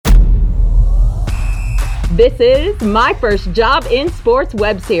This is My First Job in Sports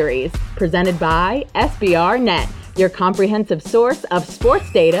web series, presented by SBR.net, your comprehensive source of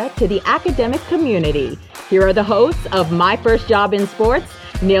sports data to the academic community. Here are the hosts of My First Job in Sports,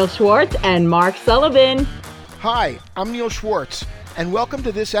 Neil Schwartz and Mark Sullivan. Hi, I'm Neil Schwartz, and welcome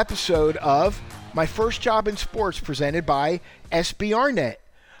to this episode of My First Job in Sports, presented by SBR.net.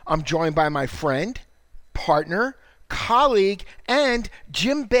 I'm joined by my friend, partner, colleague, and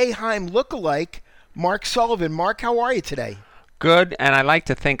Jim Boeheim lookalike, Mark Sullivan. Mark, how are you today? Good, and I like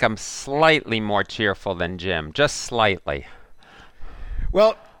to think I'm slightly more cheerful than Jim, just slightly.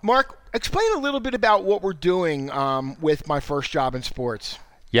 Well, Mark, explain a little bit about what we're doing with My First Job in Sports.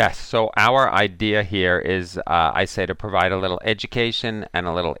 Yes, so our idea here is, I say, to provide a little education and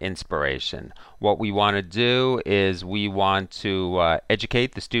a little inspiration. What we want to do is we want to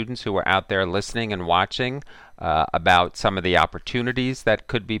educate the students who are out there listening and watching about some of the opportunities that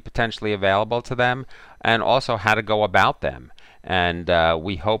could be potentially available to them, and also how to go about them. And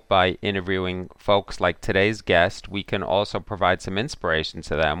we hope by interviewing folks like today's guest, we can also provide some inspiration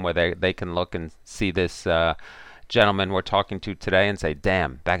to them where they can look and see this gentleman we're talking to today and say,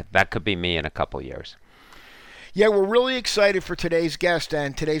 damn, that could be me in a couple years. Yeah, we're really excited for today's guest,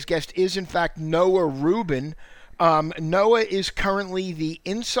 and today's guest is, in fact, Noah Rubin. Noah is currently the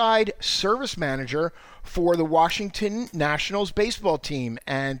inside service manager for the Washington Nationals baseball team.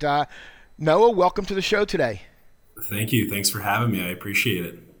 And Noah, welcome to the show today. Thank you. Thanks for having me. I appreciate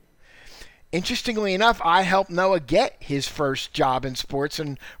it. Interestingly enough, I helped Noah get his first job in sports,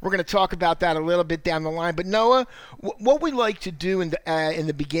 and we're going to talk about that a little bit down the line. But Noah, what we like to do in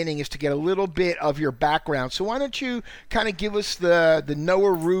the beginning is to get a little bit of your background. So why don't you kind of give us the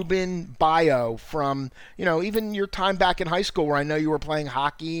Noah Rubin bio from, even your time back in high school where I know you were playing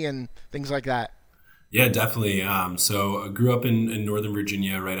hockey and things like that. Yeah, definitely. So I grew up in Northern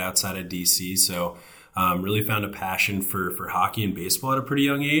Virginia, right outside of D.C., so really found a passion for hockey and baseball at a pretty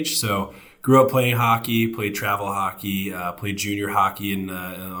young age. So grew up playing hockey, played travel hockey, played junior hockey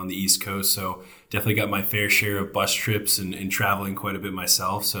on the East Coast. So definitely got my fair share of bus trips and traveling quite a bit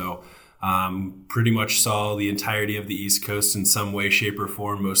myself. So pretty much saw the entirety of the East Coast in some way, shape, or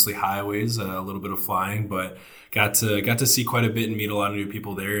form, mostly highways, a little bit of flying, but got to see quite a bit and meet a lot of new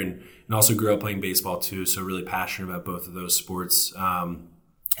people there, and also grew up playing baseball too. So really passionate about both of those sports.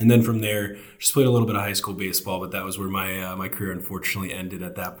 And then from there, just played a little bit of high school baseball, but that was where my career unfortunately ended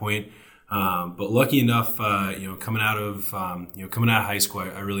at that point. But lucky enough, coming out of high school,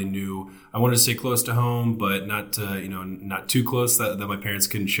 I really knew I wanted to stay close to home, but not too close that my parents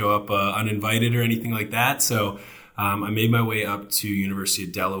couldn't show up uninvited or anything like that. So I made my way up to University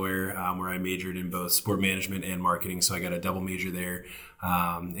of Delaware, where I majored in both sport management and marketing. So I got a double major there.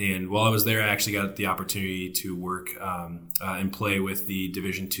 And while I was there, I actually got the opportunity to work and play with the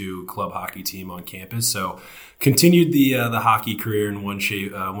Division II club hockey team on campus. So continued the hockey career in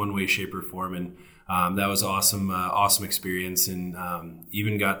one way, shape, or form, and that was awesome experience. And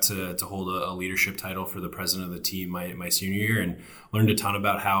even got to hold a leadership title for the president of the team my senior year, and learned a ton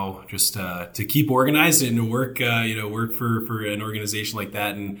about how just to keep organized and to work for an organization like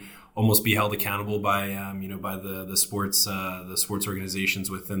that, and almost be held accountable by the sports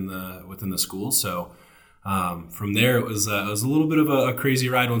organizations within the school. So from there it was a little bit of a crazy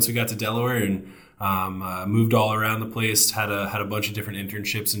ride once we got to Delaware, and moved all around the place. Had a bunch of different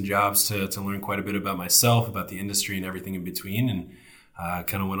internships and jobs to learn quite a bit about myself, about the industry, and everything in between, and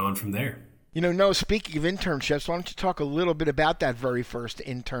kind of went on from there. Noah, speaking of internships, why don't you talk a little bit about that very first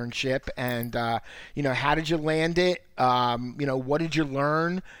internship, and how did you land it? What did you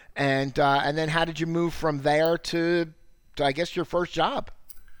learn, and then how did you move from there to I guess your first job?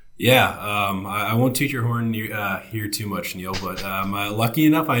 Yeah, I won't toot your horn here too much, Neil, but lucky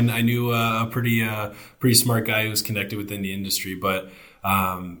enough, I knew a pretty smart guy who was connected within the industry, but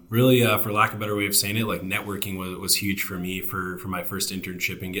really, for lack of a better way of saying it, like networking was huge for me for my first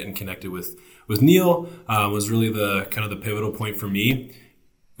internship, and getting connected with Neil was really the kind of the pivotal point for me.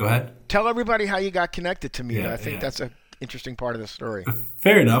 Go ahead. Tell everybody how you got connected to me. I think that's an interesting part of the story.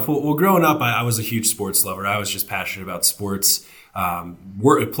 Fair enough. Well, growing up, I was a huge sports lover. I was just passionate about sports.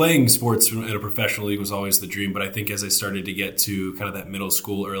 Playing sports in a professional league was always the dream, but I think as I started to get to kind of that middle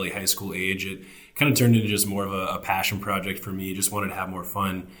school, early high school age, it kind of turned into just more of a passion project for me. Just wanted to have more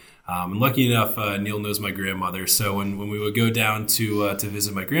fun. And lucky enough, Neil knows my grandmother. So when we would go down to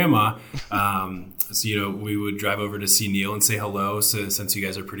visit my grandma, we would drive over to see Neil and say hello, since you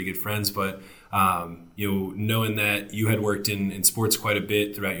guys are pretty good friends. But knowing that you had worked in sports quite a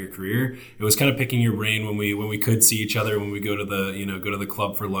bit throughout your career, it was kind of picking your brain when we could see each other, when we go to the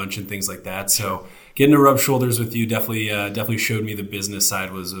club for lunch and things like that. So getting to rub shoulders with you definitely showed me the business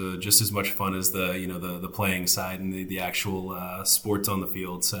side was just as much fun as the playing side and the actual sports on the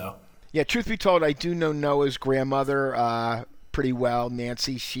field. So yeah, truth be told, I do know Noah's grandmother pretty well,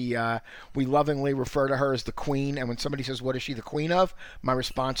 Nancy. We lovingly refer to her as the queen, and when somebody says, what is she the queen of, my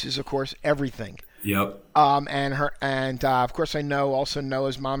response is, of course, everything. Yep. Of course I also know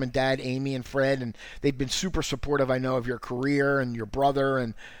his mom and dad, Amy and Fred, and they've been super supportive, I know, of your career and your brother,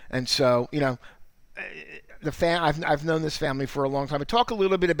 and so, I've known this family for a long time. Talk a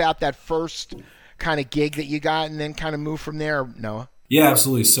little bit about that first kind of gig that you got and then kind of move from there, Noah. Yeah,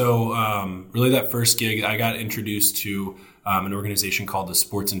 absolutely. So really that first gig, I got introduced to an organization called the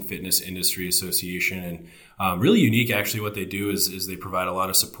Sports and Fitness Industry Association. And really unique, actually, what they do is they provide a lot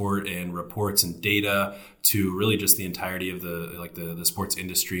of support and reports and data to really just the entirety of the sports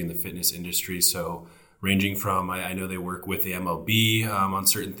industry and the fitness industry. So ranging from, I know they work with the MLB on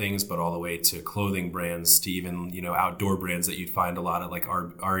certain things, but all the way to clothing brands to even, outdoor brands that you'd find a lot of like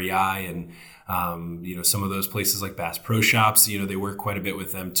REI and, some of those places like Bass Pro Shops, they work quite a bit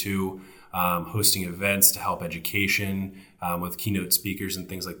with them too, hosting events to help education with keynote speakers and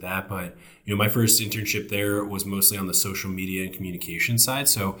things like that. But, my first internship there was mostly on the social media and communication side.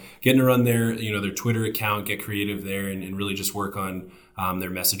 So getting to run their Twitter account, get creative there and really just work on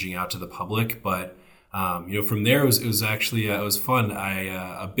their messaging out to the public. But from there, it was actually it was fun.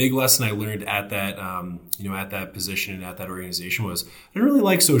 A big lesson I learned at that at that position and at that organization was I didn't really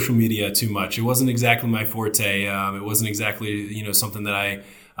like social media too much. It wasn't exactly my forte. It wasn't exactly something that I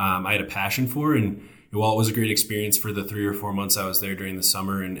had a passion for. And while it was a great experience for the 3 or 4 months I was there during the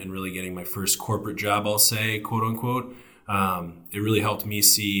summer and really getting my first corporate job, I'll say, quote unquote. It really helped me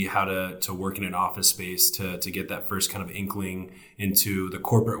see how to work in an office space to get that first kind of inkling into the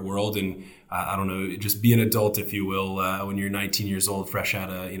corporate world and I don't know, just be an adult, if you will, when you're 19 years old, fresh out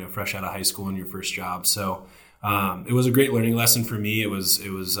of high school and your first job. So it was a great learning lesson for me.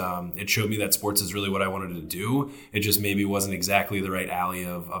 It showed me that sports is really what I wanted to do. It just maybe wasn't exactly the right alley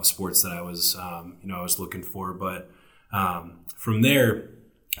of sports that I was looking for. But from there,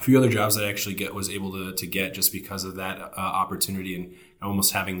 a few other jobs that I actually was able to get just because of that opportunity and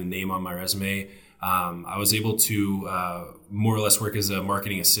almost having the name on my resume. I was able to more or less work as a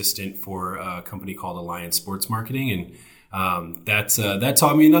marketing assistant for a company called Alliance Sports Marketing, and that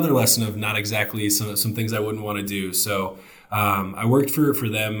taught me another lesson of not exactly some things I wouldn't want to do. So I worked for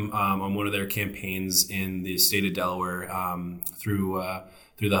them on one of their campaigns in the state of Delaware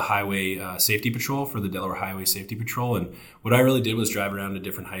through the Highway Safety Patrol for the Delaware Highway Safety Patrol. And what I really did was drive around to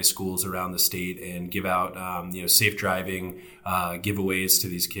different high schools around the state and give out, safe driving giveaways to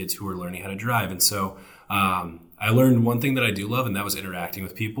these kids who were learning how to drive. And so I learned one thing that I do love, and that was interacting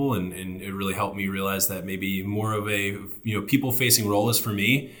with people. And it really helped me realize that maybe more of a, people-facing role is for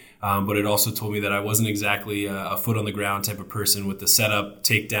me. But it also told me that I wasn't exactly a foot on the ground type of person with the setup,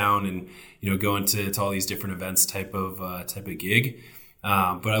 takedown, and, going to all these different events type of gig.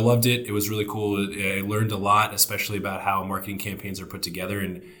 But I loved it. It was really cool. I learned a lot, especially about how marketing campaigns are put together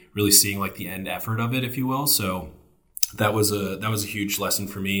and really seeing like the end effort of it, if you will. So that was a huge lesson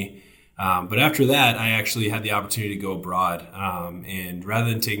for me. But after that, I actually had the opportunity to go abroad. And rather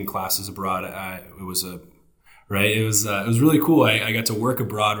than taking classes abroad, it was really cool. I got to work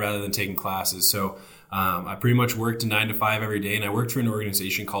abroad rather than taking classes. So I pretty much worked 9 to 5 every day, and I worked for an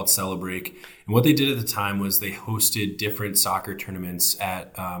organization called Celebrate. And what they did at the time was they hosted different soccer tournaments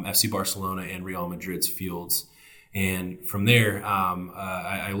at FC Barcelona and Real Madrid's fields. And from there,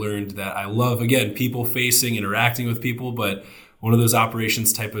 I learned that I love, again, people-facing, interacting with people, but one of those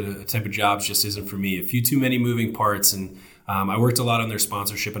operations type of jobs just isn't for me. A few too many moving parts, and I worked a lot on their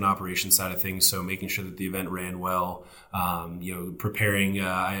sponsorship and operations side of things, so making sure that the event ran well, preparing.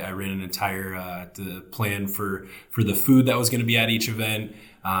 I ran an entire the plan for the food that was going to be at each event.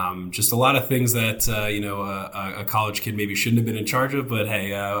 Just a lot of things that a college kid maybe shouldn't have been in charge of, but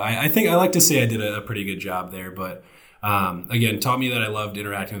hey, I think I like to say I did a pretty good job there. But again, taught me that I loved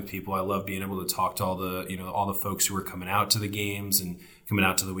interacting with people. I loved being able to talk to all the folks who were coming out to the games and coming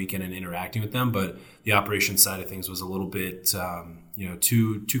out to the weekend and interacting with them. But the operations side of things was a little bit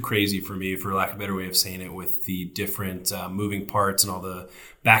too crazy for me, for lack of a better way of saying it, with the different moving parts and all the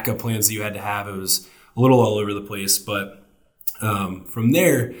backup plans that you had to have. It was a little all over the place. But from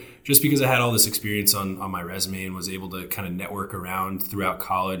there, just because I had all this experience on my resume and was able to kind of network around throughout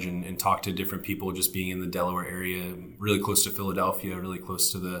college and talk to different people, just being in the Delaware area, really close to Philadelphia, really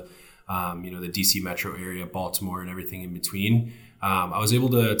close to the DC metro area, Baltimore, and everything in between. I was able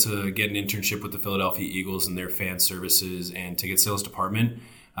to get an internship with the Philadelphia Eagles and their fan services and ticket sales department.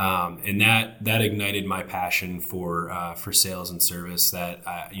 And that ignited my passion for sales and service that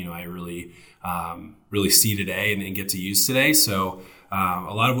I really see today and get to use today. So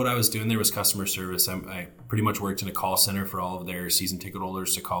a lot of what I was doing there was customer service. I pretty much worked in a call center for all of their season ticket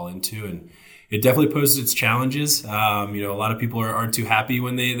holders to call into, and it definitely poses its challenges. A lot of people aren't too happy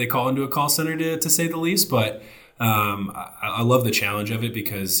when they call into a call center, to say the least, but I love the challenge of it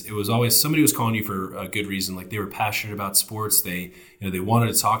because it was always somebody was calling you for a good reason. Like they were passionate about sports. They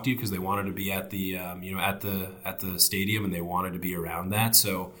wanted to talk to you because they wanted to be at the at the stadium, and they wanted to be around that.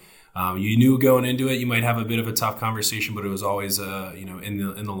 So you knew going into it, you might have a bit of a tough conversation, but it was always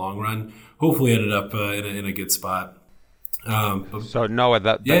in the long run, hopefully ended up in a good spot. So Noah,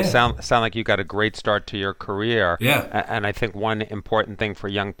 that sound like you got a great start to your career. Yeah. And I think one important thing for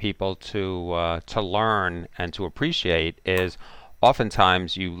young people to learn and to appreciate is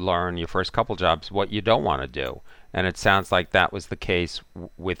oftentimes you learn your first couple jobs what you don't want to do, and it sounds like that was the case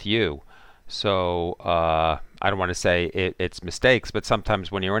with you. So I don't want to say it's mistakes, but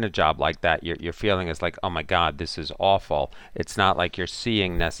sometimes when you're in a job like that, your feeling is like, oh my God, this is awful. It's not like you're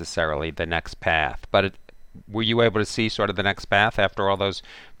seeing necessarily the next path, but were you able to see sort of the next path after all those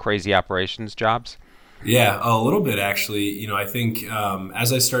crazy operations jobs? Yeah, a little bit actually. I think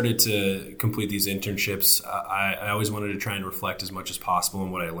as I started to complete these internships, I always wanted to try and reflect as much as possible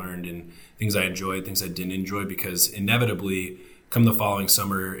on what I learned and things I enjoyed, things I didn't enjoy, because inevitably, come the following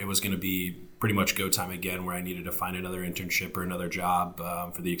summer, it was going to be pretty much go time again where I needed to find another internship or another job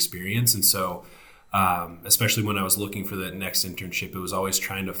for the experience. And so especially when I was looking for that next internship, it was always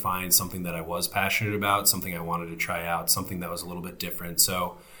trying to find something that I was passionate about, something I wanted to try out, something that was a little bit different.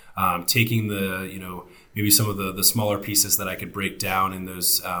 So taking maybe some of the smaller pieces that I could break down in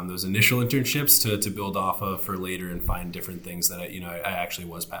those initial internships to build off of for later and find different things that I actually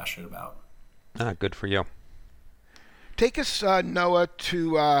was passionate about. Good for you. Take us, Noah,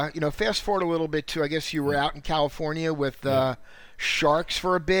 to fast forward a little bit to, I guess you were out in California with Sharks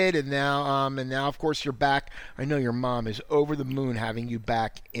for a bit, and now of course you're back. I know your mom is over the moon having you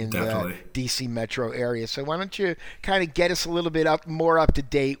back in Definitely. the DC metro area. So why don't you kind of get us a little bit more up to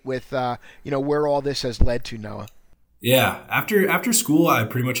date with where all this has led to, Noah? Yeah, after school, I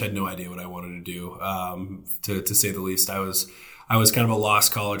pretty much had no idea what I wanted to do. To say the least, I was kind of a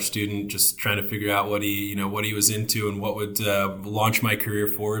lost college student, just trying to figure out what he was into and what would launch my career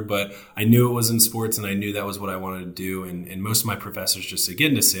forward. But I knew it was in sports, and I knew that was what I wanted to do. And most of my professors just said, get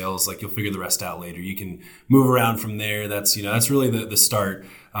into sales. Like, you'll figure the rest out later. You can move around from there. That's really the start.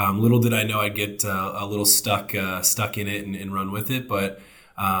 Little did I know I'd get a little stuck in it and run with it. But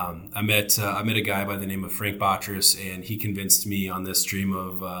I met a guy by the name of Frank Botris, and he convinced me on this dream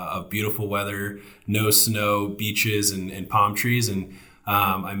of beautiful weather, no snow, beaches, and palm trees. And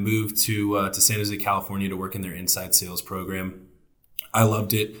I moved to San Jose, California, to work in their inside sales program. I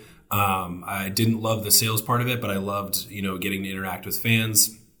loved it. I didn't love the sales part of it, but I loved getting to interact with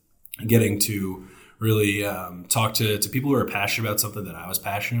fans, getting to really talk to people who are passionate about something that I was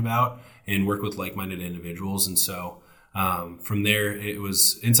passionate about, and work with like-minded individuals. And so from there, it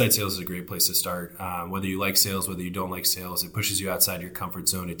was inside sales is a great place to start. Whether you like sales, whether you don't like sales, it pushes you outside your comfort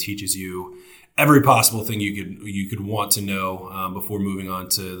zone. It teaches you every possible thing you could want to know before moving on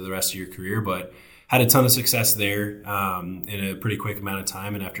to the rest of your career. But had a ton of success there in a pretty quick amount of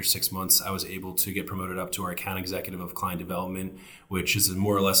time. And after 6 months, I was able to get promoted up to our account executive of client development, which is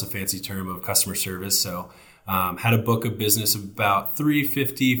more or less a fancy term of customer service. So had a book of business of about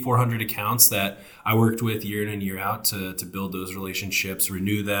 350, 400 accounts that I worked with year in and year out to build those relationships,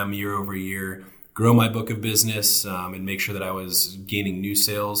 renew them year over year, grow my book of business, and make sure that I was gaining new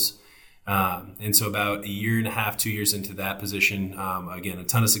sales. And so about a year and a half, 2 years into that position, again, a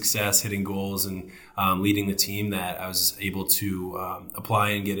ton of success, hitting goals and leading the team, that I was able to apply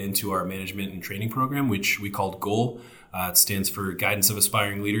and get into our management and training program, which we called GOAL. It stands for Guidance of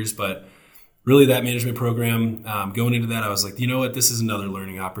Aspiring Leaders. But really, that management program, going into that, I was like, you know what, this is another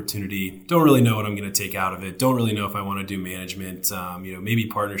learning opportunity. Don't really know what I'm going to take out of it. Don't really know if I want to do management. Maybe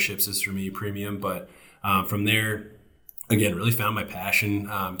partnerships is for me, premium. But from there, again, really found my passion,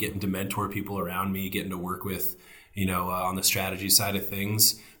 getting to mentor people around me, getting to work with, on the strategy side of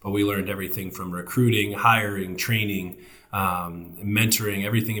things. But we learned everything from recruiting, hiring, training, mentoring,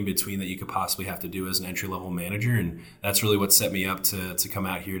 everything in between that you could possibly have to do as an entry-level manager. And that's really what set me up to come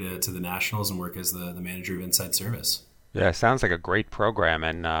out here to the Nationals and work as the manager of inside service. Yeah, it sounds like a great program,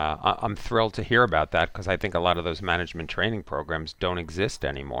 and I'm thrilled to hear about that, because I think a lot of those management training programs don't exist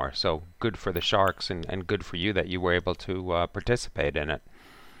anymore. So good for the Sharks, and good for you that you were able to participate in it.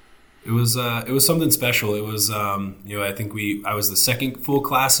 It was something special. It was I think I was the second full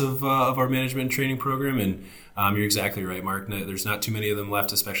class of our management and training program, and you're exactly right, Mark. There's not too many of them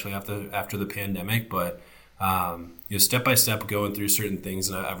left, especially after the pandemic. But step by step, going through certain things,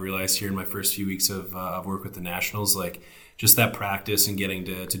 and I've realized here in my first few weeks of work with the Nationals, like just that practice and getting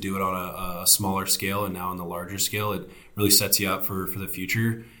to do it on a smaller scale, and now on the larger scale, it really sets you up for the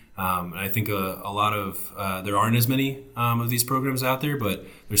future. And I think a lot of there aren't as many of these programs out there, but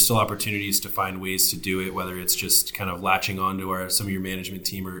there's still opportunities to find ways to do it, whether it's just kind of latching on to some of your management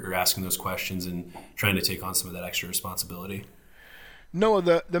team or asking those questions and trying to take on some of that extra responsibility.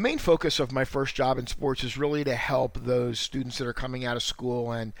 Noah, the main focus of my first job in sports is really to help those students that are coming out of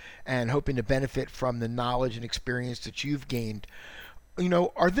school and hoping to benefit from the knowledge and experience that you've gained.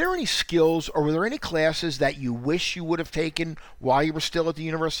 Are there any skills or were there any classes that you wish you would have taken while you were still at the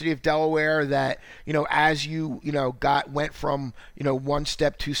University of Delaware that, as you, went from, 1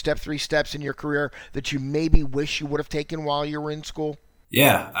 step, 2 step, 3 steps in your career that you maybe wish you would have taken while you were in school?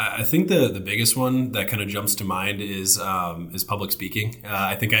 Yeah, I think the biggest one that kind of jumps to mind is public speaking.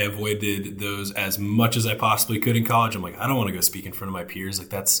 I think I avoided those as much as I possibly could in college. I'm like, I don't want to go speak in front of my peers. Like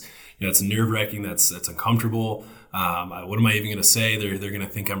that's it's nerve-wracking. That's uncomfortable. What am I even going to say? They're going to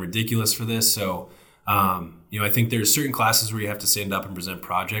think I'm ridiculous for this. So, I think there's certain classes where you have to stand up and present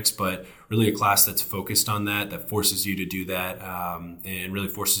projects, but really a class that's focused on that forces you to do that, and really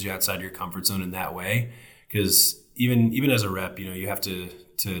forces you outside your comfort zone in that way. Because even as a rep, you have to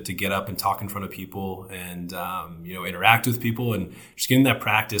get up and talk in front of people and, interact with people, and just getting that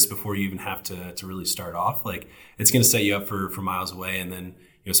practice before you even have to really start off. Like it's going to set you up for miles away. And then,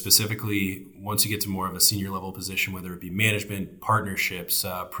 specifically once you get to more of a senior level position, whether it be management, partnerships,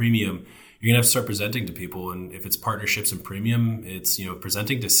 premium, you're going to have to start presenting to people. And if it's partnerships and premium, it's,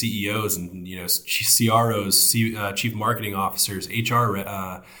 presenting to CEOs and, CROs, chief marketing officers, CHROs.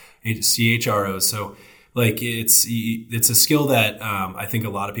 So like it's a skill that I think a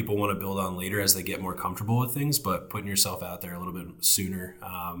lot of people want to build on later as they get more comfortable with things, but putting yourself out there a little bit sooner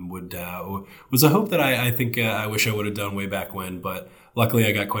was a hope that I think I wish I would have done way back when. But luckily,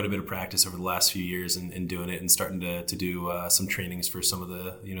 I got quite a bit of practice over the last few years in doing it and starting to do some trainings for some of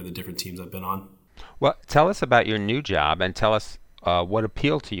the the different teams I've been on. Well, tell us about your new job and tell us what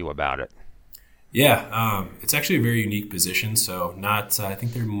appealed to you about it. Yeah, it's actually a very unique position. So I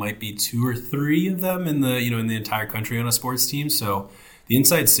think there might be 2 or 3 of them in the in the entire country on a sports team. So the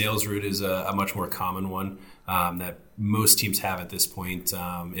inside sales route is a much more common one that most teams have at this point,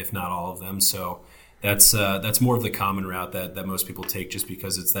 if not all of them. So that's more of the common route that most people take, just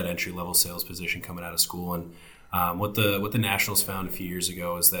because it's that entry level sales position coming out of school. And what the Nationals found a few years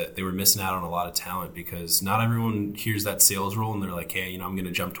ago is that they were missing out on a lot of talent, because not everyone hears that sales role and they're like, hey, I'm going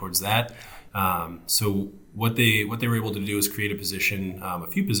to jump towards that. So what they were able to do is create a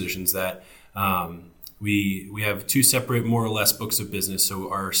few positions that we have 2 separate, more or less, books of business.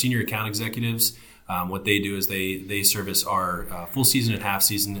 So our senior account executives, what they do is they service our full season and half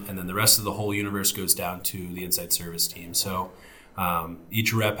season, and then the rest of the whole universe goes down to the inside service team. So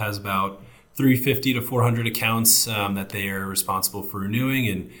each rep has about 350 to 400 accounts that they are responsible for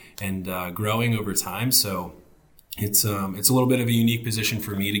renewing and growing over time. So it's a little bit of a unique position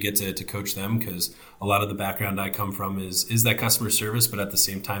for me to get to coach them, because a lot of the background I come from is that customer service, but at the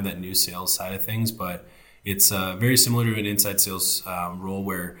same time that new sales side of things. But it's very similar to an inside sales role,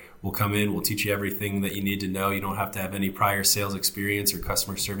 where we'll come in, we'll teach you everything that you need to know. You don't have to have any prior sales experience or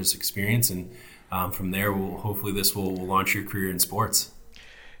customer service experience, and from there, hopefully this will launch your career in sports.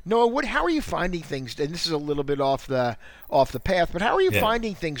 Noah, how are you finding things? And this is a little bit off the path, but how are you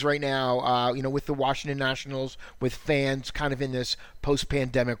finding things right now? With the Washington Nationals, with fans, kind of in this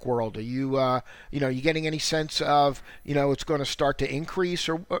post-pandemic world. Are you, you getting any sense of, it's going to start to increase,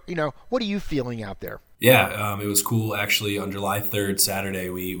 or what are you feeling out there? Yeah, it was cool actually. On July 3rd, Saturday,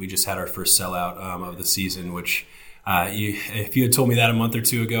 we just had our first sellout of the season, which. If you had told me that a month or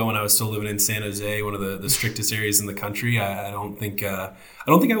 2 ago when I was still living in San Jose, one of the strictest areas in the country, I don't think I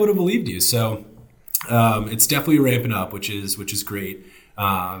would have believed you. So it's definitely ramping up, which is great,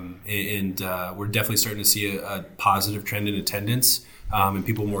 and we're definitely starting to see a positive trend in attendance, and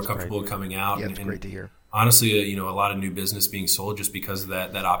people more comfortable coming out. Yeah, it's great to hear. Honestly, a lot of new business being sold just because of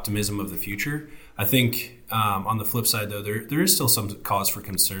that optimism of the future. I think on the flip side, though, there is still some cause for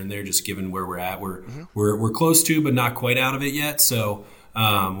concern there, just given where we're at. We're close to, but not quite out of it yet. So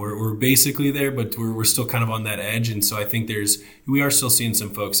we're basically there, but we're still kind of on that edge. And so I think we are still seeing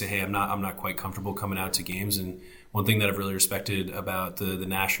some folks say, hey, I'm not quite comfortable coming out to games. And one thing that I've really respected about the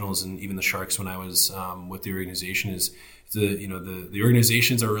Nationals and even the Sharks when I was with the organization is the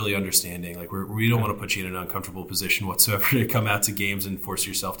organizations are really understanding. Like we don't want to put you in an uncomfortable position whatsoever to come out to games and force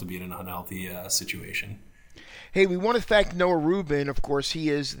yourself to be in an unhealthy situation. Hey, we want to thank Noah Rubin. Of course, he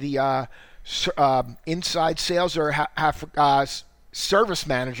is the inside sales or service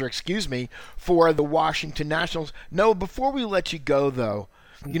manager, for the Washington Nationals. Noah, before we let you go, though,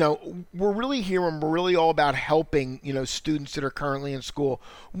 we're really here and we're really all about helping, students that are currently in school.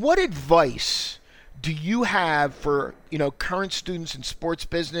 What advice do you have for, current students in sports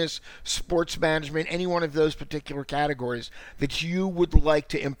business, sports management, any one of those particular categories that you would like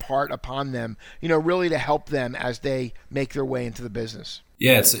to impart upon them, really to help them as they make their way into the business?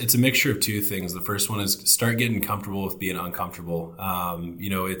 Yeah, it's a mixture of two things. The first one is start getting comfortable with being uncomfortable.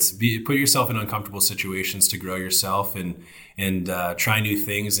 Put yourself in uncomfortable situations to grow yourself and try new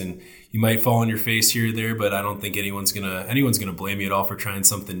things. And you might fall on your face here or there, but I don't think anyone's gonna blame you at all for trying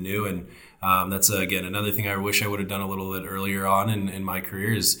something new. And that's again another thing I wish I would have done a little bit earlier on in my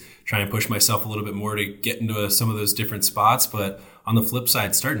career is try and push myself a little bit more to get into some of those different spots. But on the flip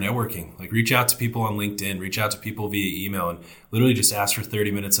side, start networking. Like reach out to people on LinkedIn, reach out to people via email, and literally just ask for 30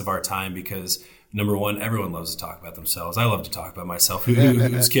 minutes of our time because number one, everyone loves to talk about themselves. I love to talk about myself.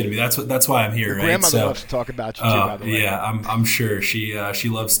 Who's kidding me? That's why I'm here, Your right? grandmother loves to talk about you too, by the way. Yeah, I'm sure she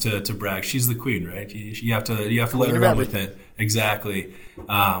loves to brag. She's the queen, right? You have to let her run with it. Exactly.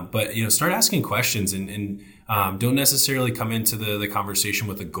 But start asking questions and don't necessarily come into the conversation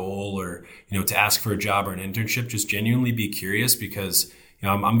with a goal or to ask for a job or an internship. Just genuinely be curious because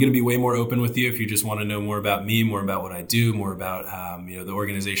I'm going to be way more open with you if you just want to know more about me, more about what I do, more about the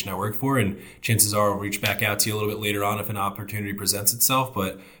organization I work for. And chances are I'll reach back out to you a little bit later on if an opportunity presents itself.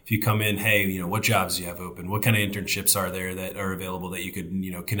 But if you come in, hey, what jobs do you have open? What kind of internships are there that are available that you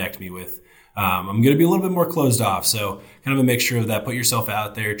could connect me with? I'm going to be a little bit more closed off. So kind of a mixture of that. Put yourself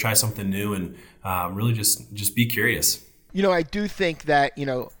out there, try something new, and really just be curious. I do think that,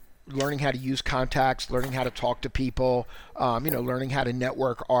 learning how to use contacts, learning how to talk to people, learning how to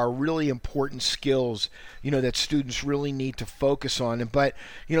network are really important skills, that students really need to focus on. But,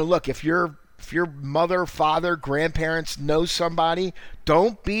 look, if your mother, father, grandparents know somebody,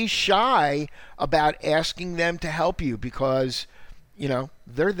 don't be shy about asking them to help you because,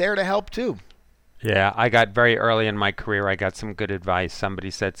 they're there to help too. Yeah, I got very early in my career, I got some good advice.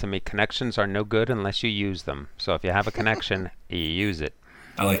 Somebody said to me, connections are no good unless you use them. So if you have a connection, you use it.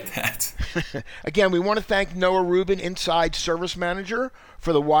 I like that. Again, we want to thank Noah Rubin, Inside Service Manager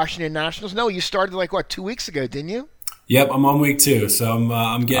for the Washington Nationals. Noah, you started 2 weeks ago, didn't you? Yep, I'm on week 2, so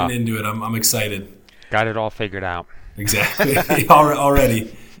I'm getting into it. I'm excited. Got it all figured out. Exactly.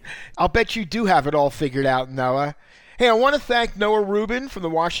 Already. I'll bet you do have it all figured out, Noah. Hey, I want to thank Noah Rubin from the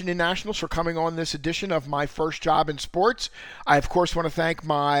Washington Nationals for coming on this edition of My First Job in Sports. I, of course, want to thank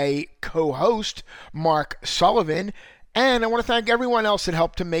my co-host, Mark Sullivan. And I want to thank everyone else that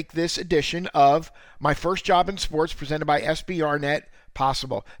helped to make this edition of My First Job in Sports presented by SBRnet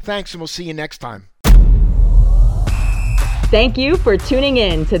possible. Thanks, and we'll see you next time. Thank you for tuning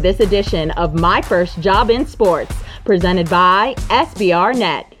in to this edition of My First Job in Sports presented by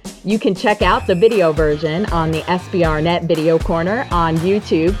SBRnet. You can check out the video version on the SBRnet Video Corner on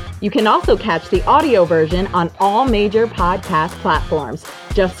YouTube. You can also catch the audio version on all major podcast platforms.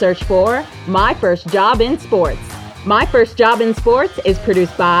 Just search for My First Job in Sports. My First Job in Sports is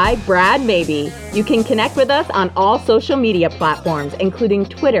produced by Brad Mabey. You can connect with us on all social media platforms, including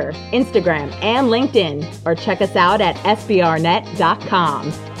Twitter, Instagram, and LinkedIn, or check us out at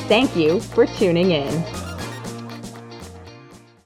sbrnet.com. Thank you for tuning in.